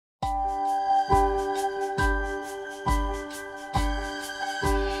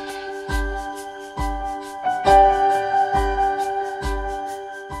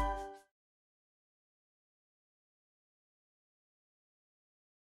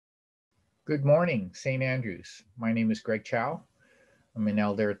Good morning, St. Andrews. My name is Greg Chao. I'm an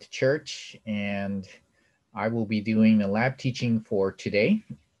elder at the church, and I will be doing the lab teaching for today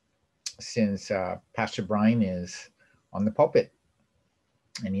since Pastor Brian is on the pulpit,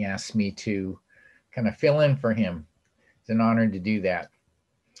 and he asked me to kind of fill in for him. It's an honor to do that.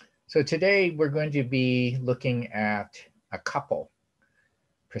 So today we're going to be looking at a couple,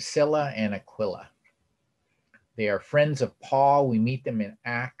 Priscilla and Aquila. They are friends of Paul. We meet them in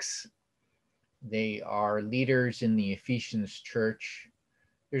Acts. They are leaders in the Ephesians church.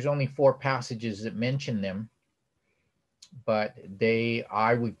 There's only 4 passages that mention them, but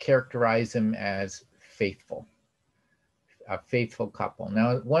I would characterize them as faithful, a faithful couple.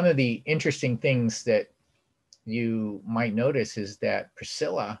 Now, one of the interesting things that you might notice is that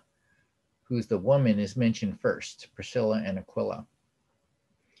Priscilla, who's the woman, is mentioned first, Priscilla and Aquila.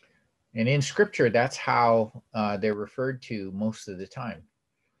 And in scripture, that's how they're referred to most of the time.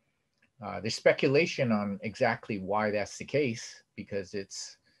 There's speculation on exactly why that's the case, because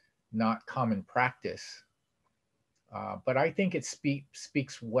it's not common practice. But I think it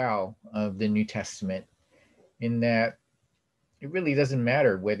speaks well of the New Testament in that it really doesn't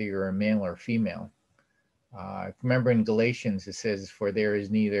matter whether you're a male or female. Remember in Galatians, it says, "For there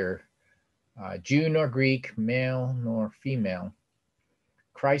is neither Jew nor Greek, male nor female.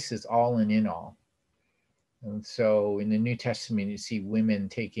 Christ is all and in all." And so in the New Testament, you see women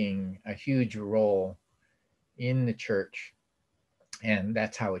taking a huge role in the church, and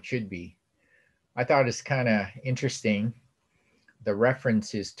that's how it should be. I thought it's kind of interesting, the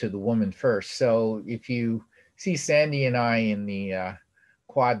references to the woman first. So if you see Sandy and I in the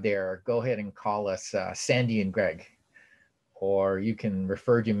quad there, go ahead and call us Sandy and Greg. Or you can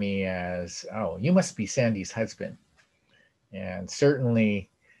refer to me as, "Oh, you must be Sandy's husband." And certainly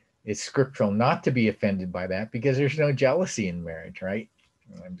it's scriptural not to be offended by that, because there's no jealousy in marriage, right?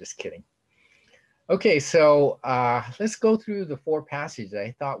 I'm just kidding. Okay, so let's go through the 4 passages.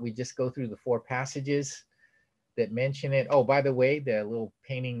 I thought we'd just go through the 4 passages that mention it. Oh, by the way, the little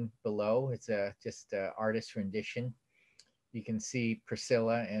painting below, it's just an artist's rendition. You can see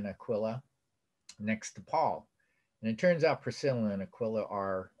Priscilla and Aquila next to Paul. And it turns out Priscilla and Aquila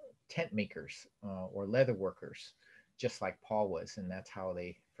are tent makers or leather workers, just like Paul was, and that's how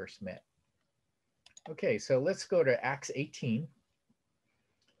they first met. Okay, so let's go to Acts 18.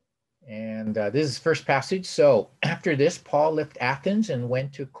 And this is the first passage. So after this, Paul left Athens and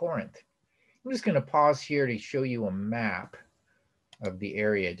went to Corinth. I'm just going to pause here to show you a map of the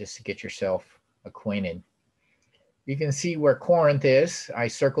area just to get yourself acquainted. You can see where Corinth is. I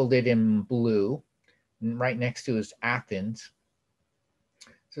circled it in blue. And right next to is Athens.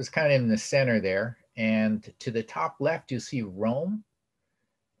 So it's kind of in the center there. And to the top left, you see Rome.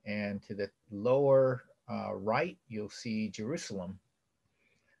 And to the lower right, you'll see Jerusalem.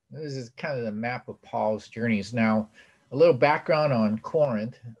 This is kind of the map of Paul's journeys. Now, a little background on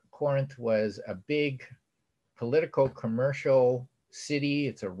Corinth. Corinth was a big political, commercial city.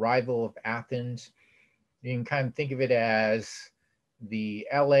 It's a rival of Athens. You can kind of think of it as the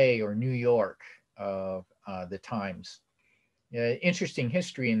LA or New York of the times. Interesting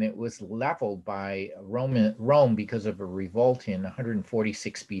history, and it was leveled by Rome because of a revolt in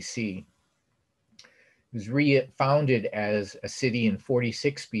 146 BC. It was refounded as a city in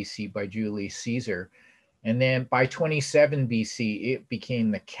 46 BC by Julius Caesar. And then by 27 BC, it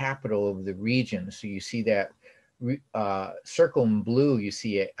became the capital of the region. So you see that circle in blue, you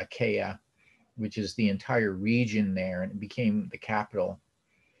see Achaia, which is the entire region there, and it became the capital.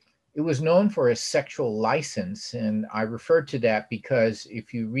 It was known for its sexual license, and I refer to that because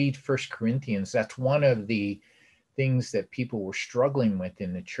if you read 1 Corinthians, that's one of the things that people were struggling with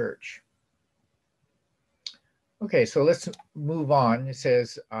in the church. Okay, so let's move on. It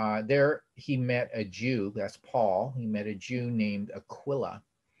says, there he met a Jew, that's Paul. He met a Jew named Aquila,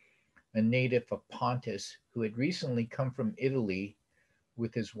 a native of Pontus, who had recently come from Italy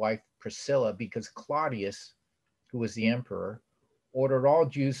with his wife Priscilla because Claudius, who was the emperor, ordered all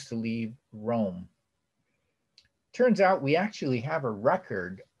Jews to leave Rome. Turns out we actually have a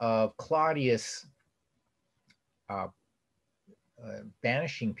record of Claudius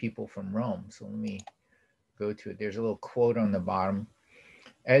banishing people from Rome. So let me go to it. There's a little quote on the bottom.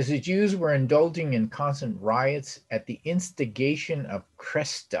 As the Jews were indulging in constant riots at the instigation of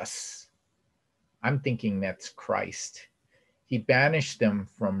Christus, I'm thinking that's Christ, he banished them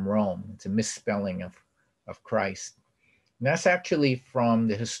from Rome. It's a misspelling of Christ. And that's actually from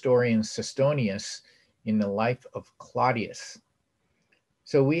the historian Suetonius in the life of Claudius.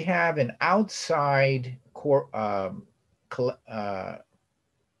 So we have an outside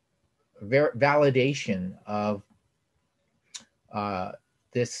validation of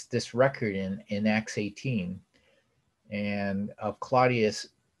this record in Acts 18, and of Claudius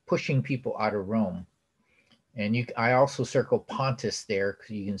pushing people out of Rome. And I also circle Pontus there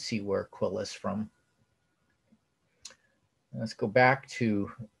because you can see where Aquila's from. Let's go back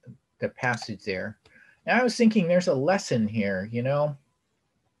to the passage there. And I was thinking there's a lesson here, you know.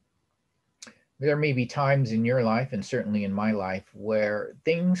 There may be times in your life, and certainly in my life, where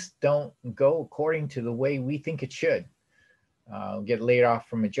things don't go according to the way we think it should. Get laid off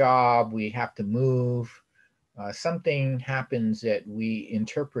from a job, we have to move. Something happens that we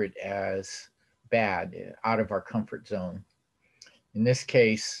interpret as bad, out of our comfort zone. In this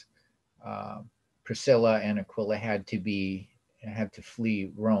case, Priscilla and Aquila had to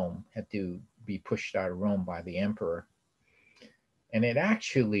flee Rome, had to be pushed out of Rome by the emperor. And it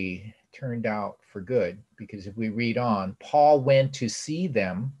actually turned out for good, because if we read on, Paul went to see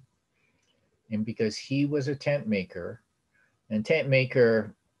them, and because he was a tent maker, and tent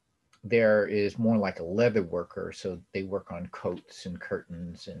maker there is more like a leather worker, so they work on coats and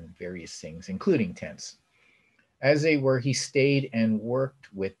curtains and various things, including tents. As they were, he stayed and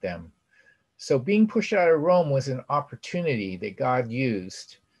worked with them. So being pushed out of Rome was an opportunity that God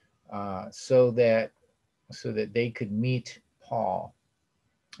used so that they could meet Paul.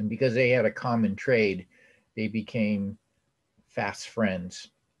 And because they had a common trade, they became fast friends.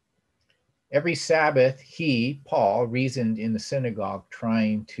 Every Sabbath, Paul, reasoned in the synagogue,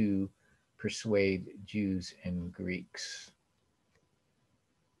 trying to persuade Jews and Greeks.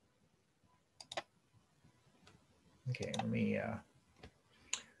 Okay,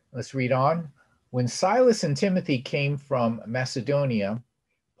 let's read on. When Silas and Timothy came from Macedonia,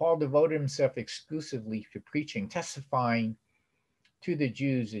 Paul devoted himself exclusively to preaching, testifying to the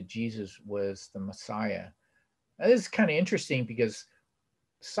Jews that Jesus was the Messiah. Now, this is kind of interesting because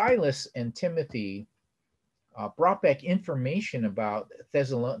Silas and Timothy brought back information about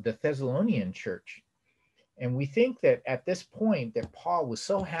the Thessalonian church. And we think that at this point that Paul was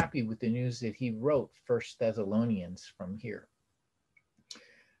so happy with the news that he wrote 1 Thessalonians from here.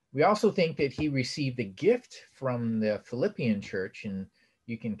 We also think that he received a gift from the Philippian church, and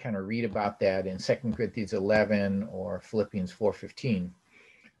you can kind of read about that in 2 Corinthians 11 or Philippians 4:15.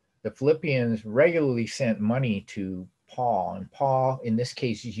 The Philippians regularly sent money to Paul, and Paul, in this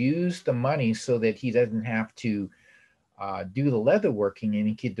case, used the money so that he doesn't have to do the leather working, and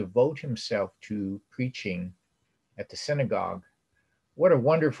he could devote himself to preaching at the synagogue. What a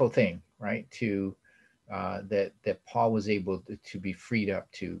wonderful thing, right? That Paul was able to be freed up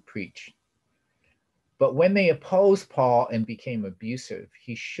to preach. But when they opposed Paul and became abusive,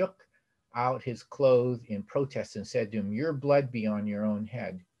 he shook out his clothes in protest and said to him, "Your blood be on your own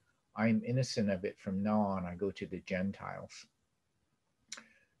head. I am innocent of it. From now on, I go to the Gentiles."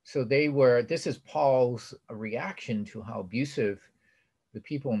 So this is Paul's reaction to how abusive the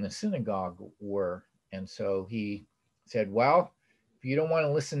people in the synagogue were. And so he said, well, if you don't want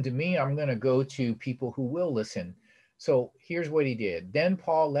to listen to me, I'm going to go to people who will listen. So here's what he did. Then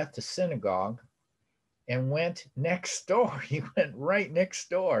Paul left the synagogue and went next door. He went right next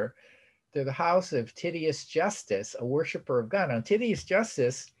door to the house of Titius Justus, a worshiper of God. Now, Titius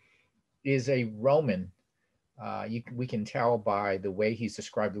Justus is a Roman. We can tell by the way he's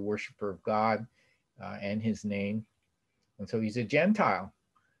described, the worshiper of God and his name. And so he's a Gentile.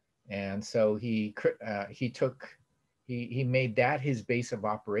 And so he made that his base of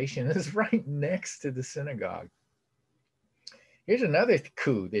operation. It's right next to the synagogue. Here's another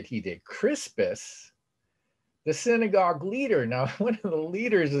coup that he did. Crispus, the synagogue leader, now one of the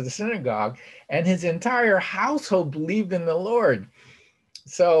leaders of the synagogue, and his entire household believed in the Lord.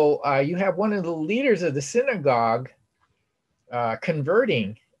 So you have one of the leaders of the synagogue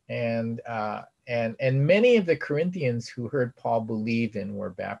converting, and many of the Corinthians who heard Paul believed and were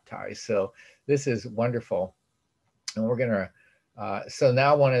baptized. So this is wonderful. And we're going to, so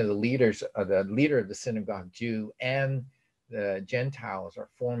now one of the leaders, the leader of the synagogue, Jew, and the Gentiles are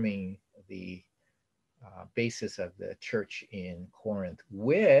forming the basis of the church in Corinth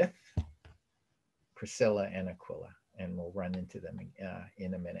with Priscilla and Aquila. And we'll run into them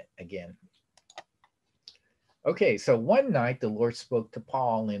in a minute again. Okay, so one night the Lord spoke to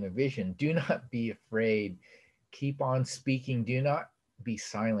Paul in a vision. "Do not be afraid. Keep on speaking. Do not be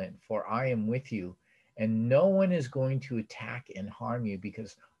silent, for I am with you. And no one is going to attack and harm you,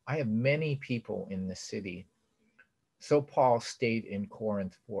 because I have many people in the city." So Paul stayed in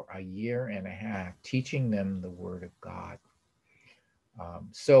Corinth for 1.5 years, teaching them the word of God.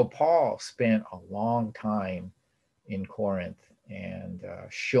 So Paul spent a long time in Corinth and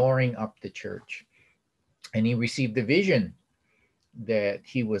shoring up the church. And he received the vision that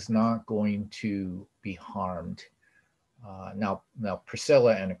he was not going to be harmed Now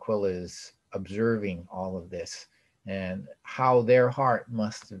Priscilla and Aquila is observing all of this and how their heart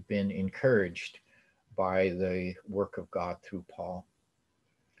must have been encouraged by the work of God through Paul.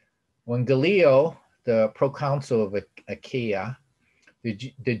 When Gallio, the proconsul of Achaia,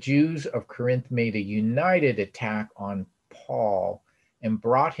 the Jews of Corinth made a united attack on Paul and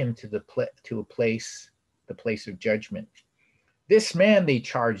brought him to the place of judgment. This man, they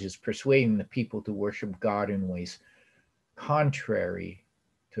charge, is persuading the people to worship God in ways contrary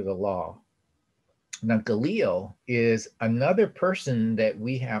to the law. Now, Gallio is another person that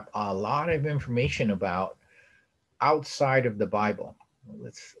we have a lot of information about outside of the Bible.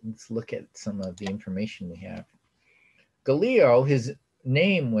 Let's look at some of the information we have. Gallio, his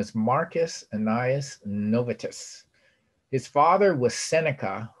name was Marcus Annius Novatus. His father was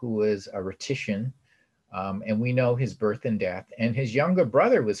Seneca, who was a rhetorician, and we know his birth and death. And his younger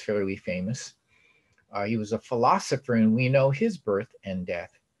brother was fairly famous. He was a philosopher, and we know his birth and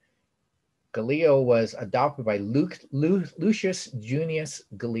death. Gallio was adopted by Lucius Junius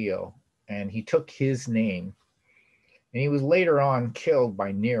Gallio, and he took his name. And he was later on killed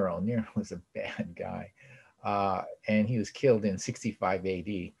by Nero. Nero was a bad guy, and he was killed in 65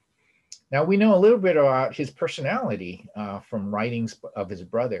 AD. Now, we know a little bit about his personality from writings of his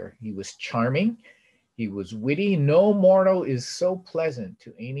brother. He was charming. He was witty. No mortal is so pleasant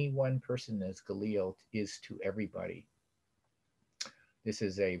to any one person as Gallio is to everybody. This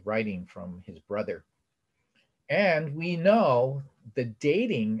is a writing from his brother. And we know the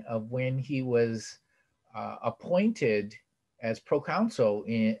dating of when he was appointed as proconsul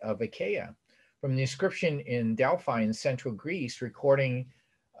of Achaia from the inscription in Delphi in central Greece, recording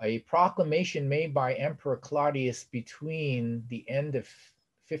a proclamation made by Emperor Claudius between the end of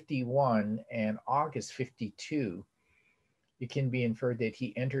 51 and August 52. It can be inferred that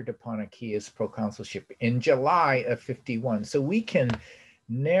he entered upon Achaia's proconsulship in July of 51. So we can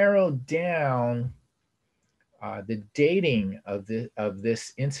narrow down the dating of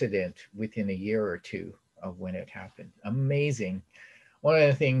this incident within a year or two of when it happened. Amazing. One of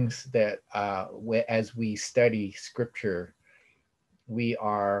the things that as we study scripture, we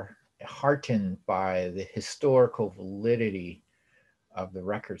are heartened by the historical validity of the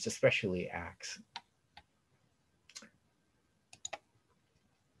records, especially Acts.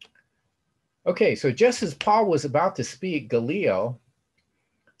 Okay, so just as Paul was about to speak, Gallio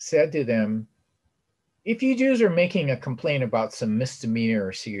said to them, "If you Jews are making a complaint about some misdemeanor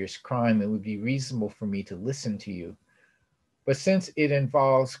or serious crime, it would be reasonable for me to listen to you. But since it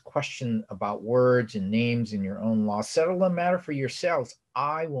involves question about words and names in your own law, settle the matter for yourselves.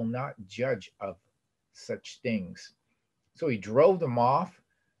 I will not judge of such things." So he drove them off.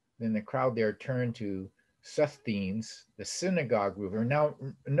 Then the crowd there turned to Sosthenes, the synagogue ruler. Now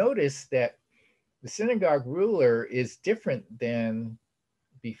notice that the synagogue ruler is different than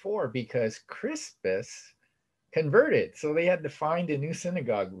before because Crispus converted. So they had to find a new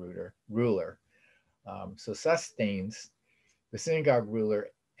synagogue ruler. So Sosthenes, the synagogue ruler,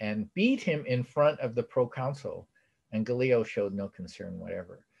 and beat him in front of the proconsul. And Gallio showed no concern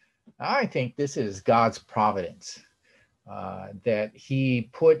whatever. I think this is God's providence, that he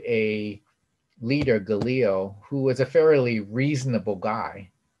put a leader, Gallio, who was a fairly reasonable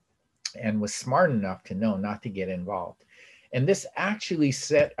guy and was smart enough to know not to get involved. And this actually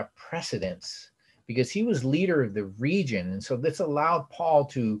set a precedence because he was leader of the region. And so this allowed Paul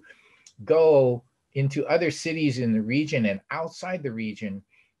to go into other cities in the region and outside the region.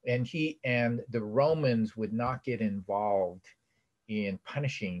 And he and the Romans would not get involved in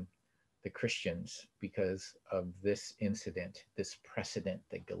punishing the Christians because of this incident, this precedent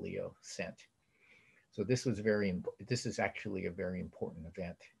that Gallio set. So this is actually a very important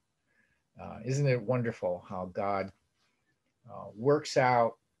event. Isn't it wonderful how God works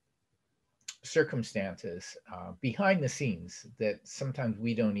out circumstances behind the scenes that sometimes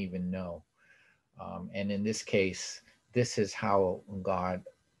we don't even know? And in this case, this is how God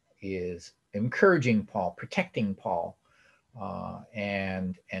is encouraging Paul, protecting Paul,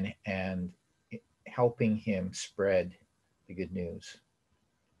 and helping him spread the good news.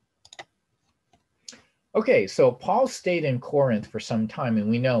 Okay, so Paul stayed in Corinth for some time, and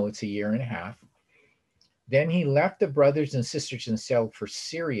we know it's a year and a half. Then he left the brothers and sisters and sailed for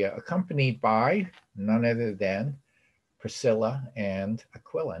Syria, accompanied by none other than Priscilla and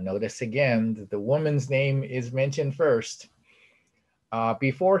Aquila. Notice again that the woman's name is mentioned first.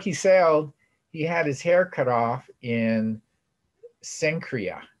 Before he sailed, he had his hair cut off in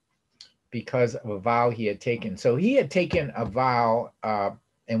Cenchrea because of a vow he had taken. So he had taken a vow,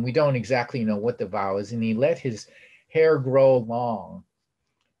 and we don't exactly know what the vow is, and he let his hair grow long.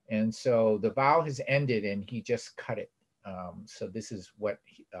 And so the vow has ended and he just cut it. So this is what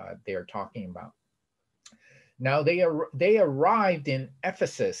they're talking about. Now they arrived in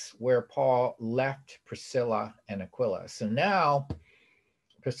Ephesus, where Paul left Priscilla and Aquila. So now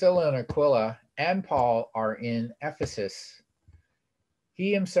Priscilla and Aquila and Paul are in Ephesus.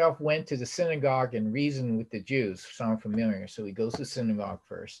 He himself went to the synagogue and reasoned with the Jews. Sound familiar? So he goes to synagogue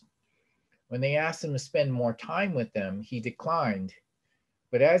first. When they asked him to spend more time with them, he declined.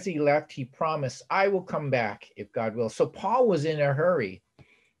 But as he left, he promised, I will come back if God will. So Paul was in a hurry.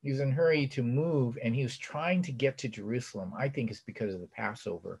 He was in a hurry to move, and he was trying to get to Jerusalem. I think it's because of the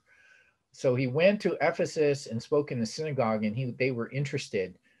Passover. So he went to Ephesus and spoke in the synagogue, and they were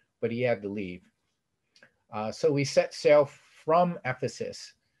interested, but he had to leave. So he set sail from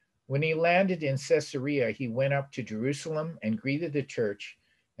Ephesus. When he landed in Caesarea, he went up to Jerusalem and greeted the church,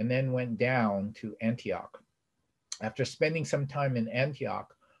 and then went down to Antioch. After spending some time in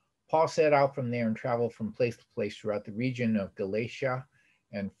Antioch, Paul set out from there and traveled from place to place throughout the region of Galatia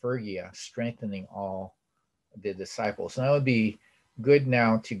and Phrygia, strengthening all the disciples. Now it would be good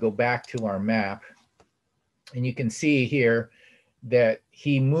now to go back to our map. And you can see here that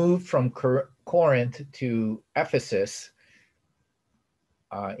he moved from Corinth to Ephesus.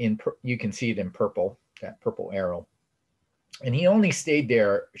 You can see it in purple, that purple arrow. And he only stayed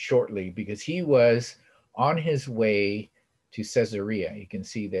there shortly because he was on his way to Caesarea. You can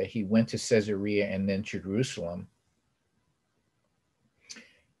see that he went to Caesarea and then to Jerusalem,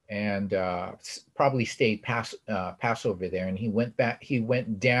 and probably stayed Passover there. And he went back. He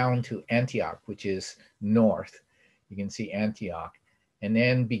went down to Antioch, which is north. You can see Antioch, and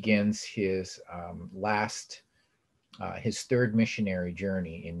then begins his his third missionary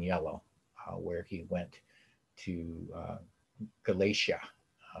journey in yellow, where he went to Galatia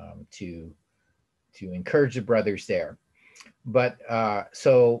to encourage the brothers there. But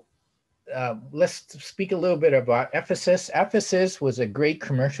let's speak a little bit about Ephesus. Ephesus was a great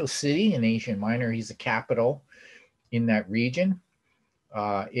commercial city in Asia Minor. He's a capital in that region.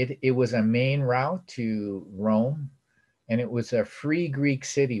 It was a main route to Rome, and it was a free Greek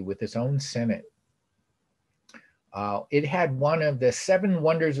city with its own senate. It had one of the 7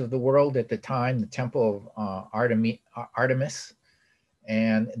 wonders of the world at the time, the Temple of Artemis,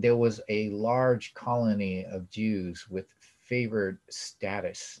 and there was a large colony of Jews with favored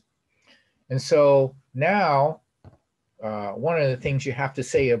status. And so now, one of the things you have to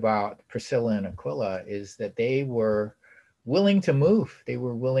say about Priscilla and Aquila is that they were willing to move. They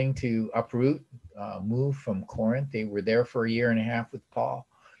were willing to uproot, move from Corinth. They were there for 1.5 years with Paul.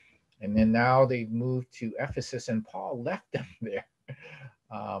 And then now they've moved to Ephesus, and Paul left them there.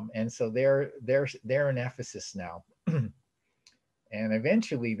 And so they're in Ephesus now. And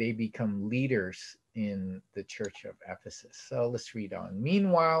eventually they become leaders in the church of Ephesus. So let's read on.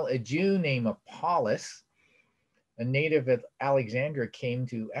 Meanwhile, a Jew named Apollos, a native of Alexandria, came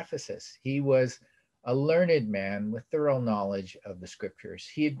to Ephesus. He was a learned man with thorough knowledge of the scriptures.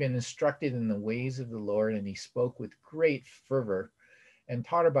 He had been instructed in the ways of the Lord, and he spoke with great fervor and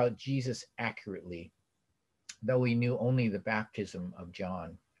taught about Jesus accurately, though he knew only the baptism of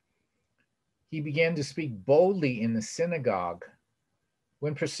John. He began to speak boldly in the synagogue.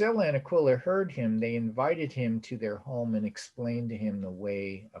 When Priscilla and Aquila heard him, they invited him to their home and explained to him the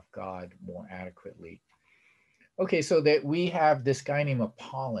way of God more adequately. Okay, so that we have this guy named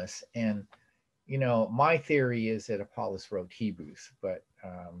Apollos, and my theory is that Apollos wrote Hebrews, but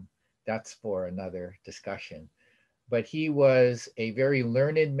that's for another discussion. But he was a very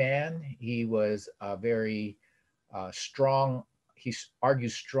learned man. He was a very strong. He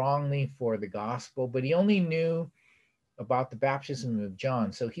argued strongly for the gospel, but he only knew about the baptism of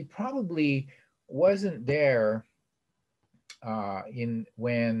John. So he probably wasn't there in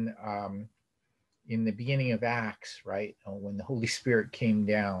the beginning of Acts, right? When the Holy Spirit came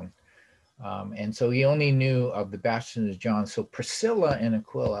down. And so he only knew of the baptism of John. So Priscilla and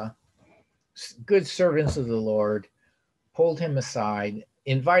Aquila, good servants of the Lord, pulled him aside,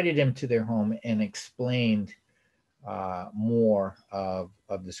 invited him to their home, and explained more of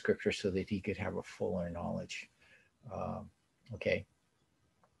the scripture so that he could have a fuller knowledge. Okay.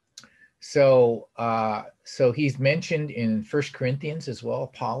 So he's mentioned in 1 Corinthians as well,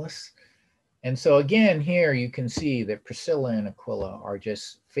 Apollos. And so again, here you can see that Priscilla and Aquila are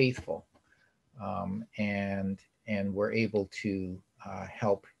just faithful, and were able to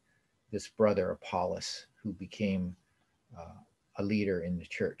help this brother Apollos, who became a leader in the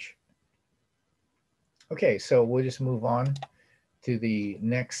church. Okay, so we'll just move on to the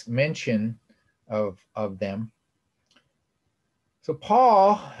next mention of them. So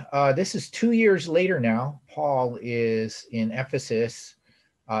Paul, this is 2 years later now. Paul is in Ephesus.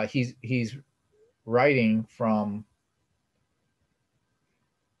 He's writing from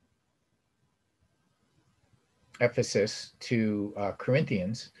Ephesus to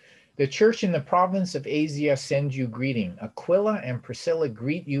Corinthians, the church in the province of Asia sends you greeting. Aquila and Priscilla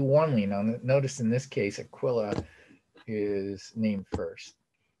greet you warmly. Now, notice in this case, Aquila is named first.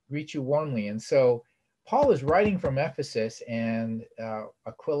 Greet you warmly. And so Paul is writing from Ephesus, and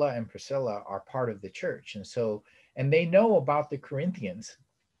Aquila and Priscilla are part of the church. And they know about the Corinthians.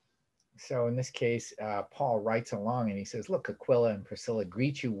 So in this case, Paul writes along and he says, look, Aquila and Priscilla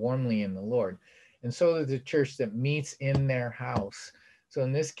greet you warmly in the Lord. And so does the church that meets in their house. So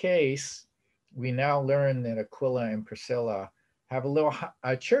in this case, we now learn that Aquila and Priscilla have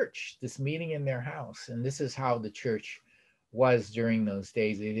a church that's meeting in their house. And this is how the church was during those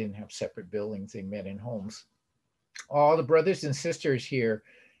days. They didn't have separate buildings. They met in homes. All the brothers and sisters here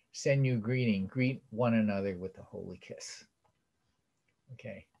send you greeting. Greet one another with a holy kiss.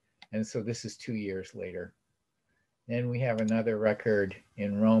 Okay. And so this is 2 years later. Then we have another record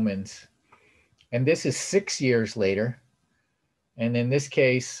in Romans. And this is 6 years later. And in this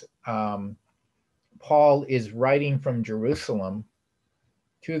case, Paul is writing from Jerusalem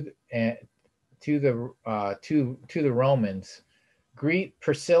to the Romans. Greet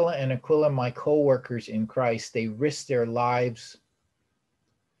Priscilla and Aquila, my co-workers in Christ. They risked their lives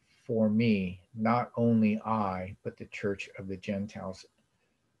for me. Not only I, but the church of the Gentiles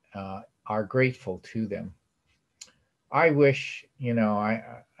are grateful to them. I wish,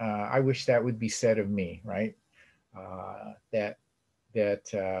 I wish that would be said of me, right? That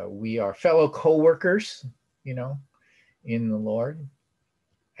we are fellow co-workers, in the Lord,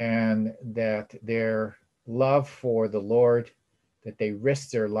 and that their love for the Lord, that they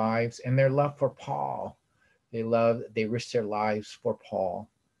risked their lives, and their love for Paul, they risked their lives for Paul,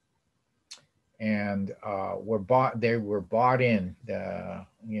 and they were bought in.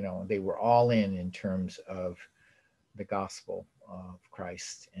 They were all in terms of the gospel of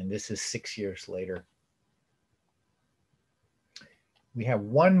Christ. And this is 6 years later. We have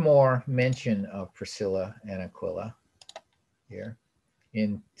one more mention of Priscilla and Aquila here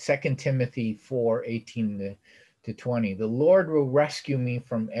in 2 Timothy 4:18 to 20. The Lord will rescue me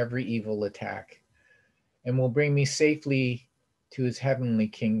from every evil attack and will bring me safely to his heavenly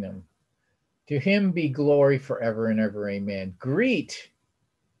kingdom. To him be glory forever and ever. Amen. Greet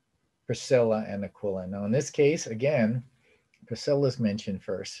Priscilla and Aquila. Now, in this case, again, Priscilla's mentioned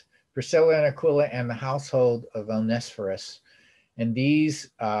first. Priscilla and Aquila and the household of Onesiphorus. And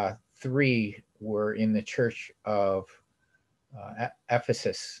these three were in the church of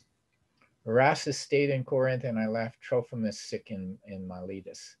Ephesus. Erastus stayed in Corinth, and I left Trophimus sick in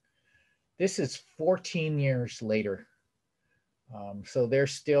Miletus. This is 14 years later. So they're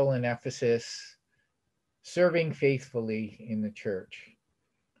still in Ephesus, serving faithfully in the church.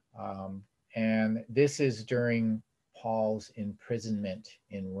 And this is during Paul's imprisonment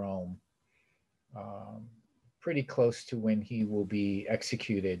in Rome, pretty close to when he will be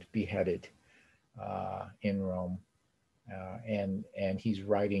executed, beheaded in Rome. And he's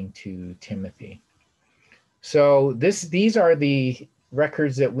writing to Timothy. So these are the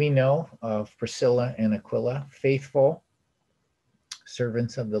records that we know of Priscilla and Aquila, faithful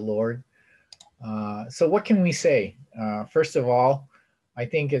servants of the Lord. So what can we say? First of all, I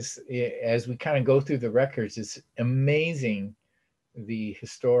think as we kind of go through the records, it's amazing the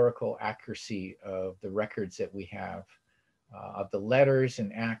historical accuracy of the records that we have, of the letters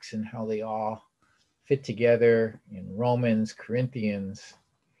and Acts and how they all fit together in Romans, Corinthians,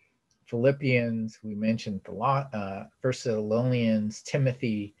 Philippians, we mentioned First Thessalonians,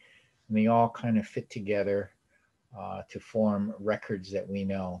 Timothy, and they all kind of fit together to form records that we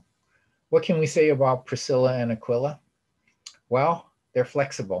know. What can we say about Priscilla and Aquila? Well, they're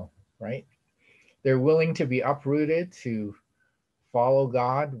flexible, right? They're willing to be uprooted to follow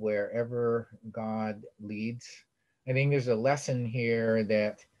God wherever God leads. I think there's a lesson here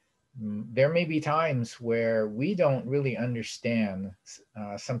that there may be times where we don't really understand.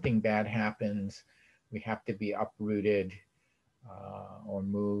 Something bad happens, we have to be uprooted or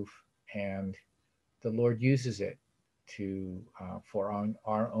move, and the Lord uses it for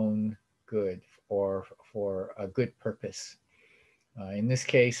our own good or for a good purpose. In this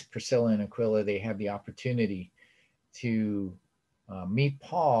case, Priscilla and Aquila, they had the opportunity to meet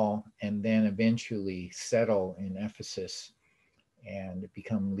Paul and then eventually settle in Ephesus and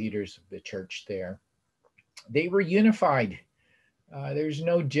become leaders of the church there. They were unified. There's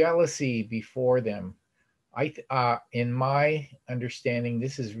no jealousy before them. In my understanding,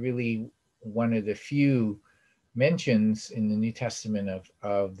 this is really one of the few mentions in the New Testament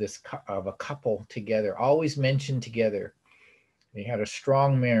of a couple together, always mentioned together. They had a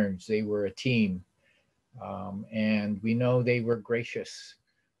strong marriage. They were a team. And we know they were gracious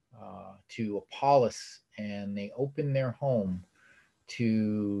to Apollos, and they opened their home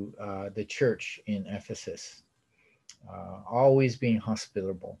to the church in Ephesus, always being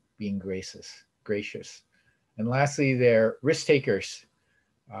hospitable, being gracious. And lastly, they're risk takers.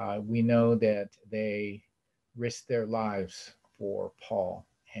 We know that they risked their lives for Paul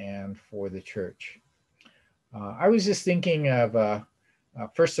and for the church. I was just thinking of,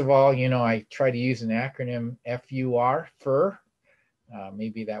 first of all, I try to use an acronym FUR, FUR.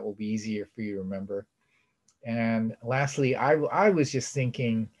 Maybe that will be easier for you to remember. And lastly, I was just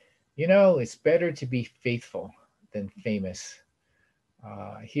thinking, it's better to be faithful than famous.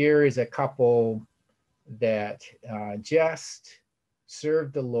 Here is a couple that just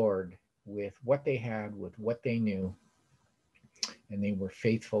served the Lord with what they had, with what they knew, and they were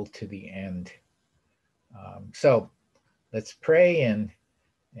faithful to the end. So let's pray and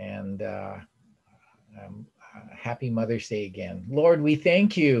happy Mother's Day again. Lord, we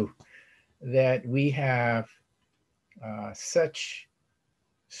thank you that we have such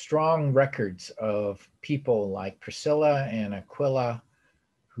strong records of people like Priscilla and Aquila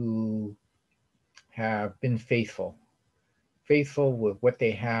who have been faithful with what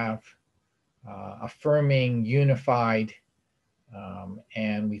they have, affirming, unified,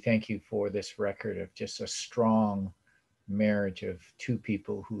 and we thank you for this record of just a strong marriage of two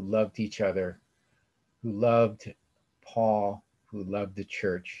people who loved each other, who loved Paul, who loved the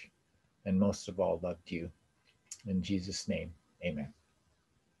church, and most of all loved you. In Jesus' name, amen.